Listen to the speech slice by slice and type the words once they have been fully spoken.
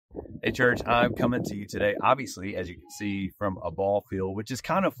Hey, church, I'm coming to you today, obviously, as you can see, from a ball field, which is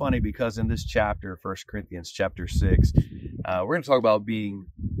kind of funny because in this chapter, 1 Corinthians chapter 6, we're going to talk about being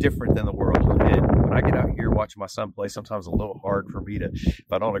different than the world. And when I get out here watching my son play, sometimes it's a little hard for me to,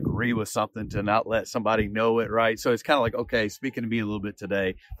 if I don't agree with something, to not let somebody know it, right? So it's kind of like, okay, speaking to me a little bit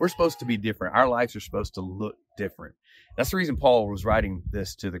today, we're supposed to be different. Our lives are supposed to look different. That's the reason Paul was writing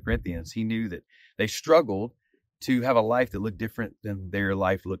this to the Corinthians. He knew that they struggled to have a life that looked different than their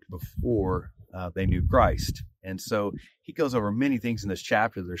life looked before they knew Christ. And so he goes over many things in this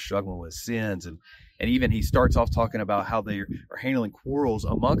chapter. They're struggling with sins. And even he starts off talking about how they are handling quarrels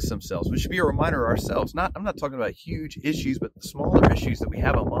amongst themselves, which should be a reminder of ourselves. I'm not talking about huge issues, but the smaller issues that we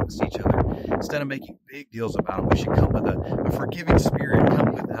have amongst each other. Instead of making big deals about them, we should come with a forgiving spirit,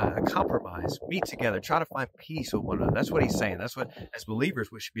 come with a compromise, meet together, try to find peace with one another. That's what he's saying. That's what, as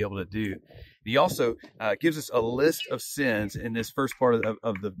believers, we should be able to do. He also gives us a list of sins in this first part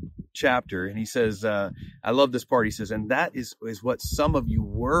of the chapter. And he says, I love this part. He says, and that is what some of you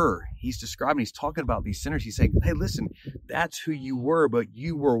were. He's describing, he's talking about these sinners. He's saying, hey, listen, that's who you were, but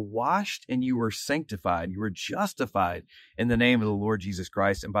you were washed and you were sanctified. You were justified in the name of the Lord Jesus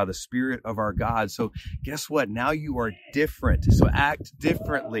Christ and by the Spirit of our God. So guess what? Now you are different. So act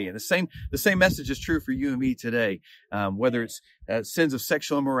differently. And the same message is true for you and me today. Whether it's sins of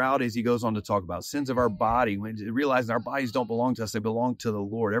sexual immorality, as he goes on to talk about, sins of our body, when realizing our bodies don't belong to us, they belong to the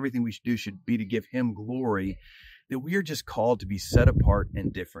Lord. Everything we should do should be to give him glory, that we are just called to be set apart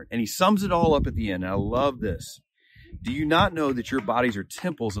and different. And he sums it all up at the end. And I love this. Do you not know that your bodies are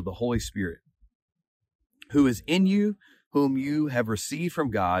temples of the Holy Spirit, who is in you, whom you have received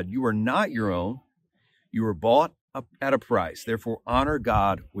from God? You are not your own. You were bought up at a price. Therefore, honor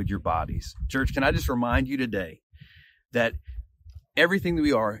God with your bodies. Church, can I just remind you today that everything that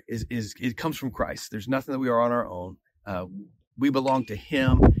we are it comes from Christ. There's nothing that we are on our own. We belong to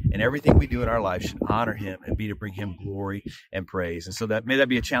him, and everything we do in our life should honor him and be to bring him glory and praise. And so may that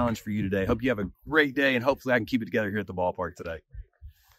be a challenge for you today. Hope you have a great day, and hopefully I can keep it together here at the ballpark today.